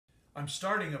I'm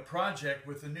starting a project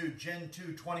with the new Gen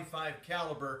 2 25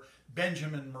 caliber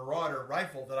Benjamin Marauder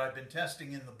rifle that I've been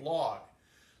testing in the blog.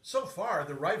 So far,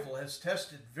 the rifle has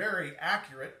tested very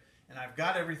accurate and I've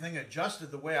got everything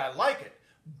adjusted the way I like it.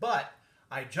 But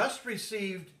I just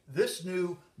received this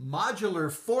new modular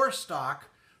forestock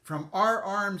from R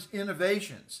Arms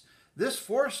Innovations. This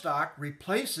forestock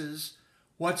replaces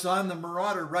what's on the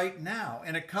Marauder right now,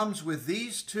 and it comes with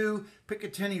these two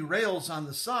Picatinny rails on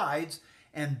the sides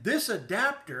and this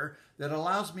adapter that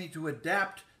allows me to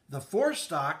adapt the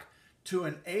forestock to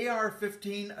an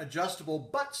AR-15 adjustable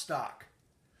buttstock.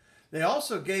 They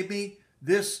also gave me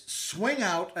this swing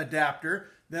out adapter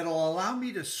that'll allow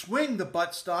me to swing the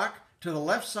buttstock to the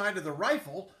left side of the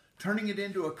rifle, turning it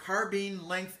into a carbine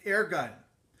length airgun.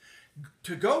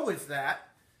 To go with that,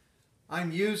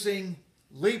 I'm using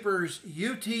Leapers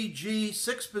UTG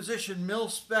 6-position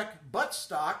mil-spec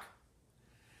buttstock,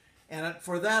 and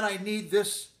for that I need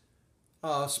this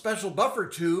special buffer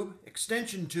tube,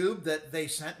 extension tube that they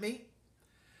sent me.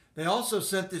 They also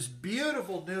sent this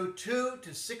beautiful new 2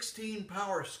 to 16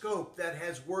 power scope that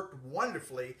has worked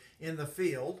wonderfully in the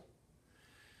field.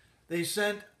 They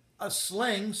sent a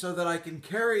sling so that I can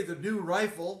carry the new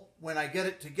rifle when I get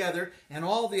it together, and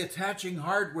all the attaching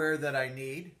hardware that I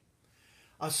need,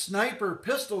 a sniper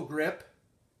pistol grip,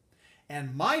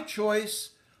 and my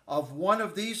choice of one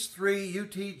of these 3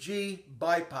 UTG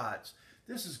bipods.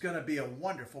 This is going to be a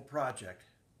wonderful project.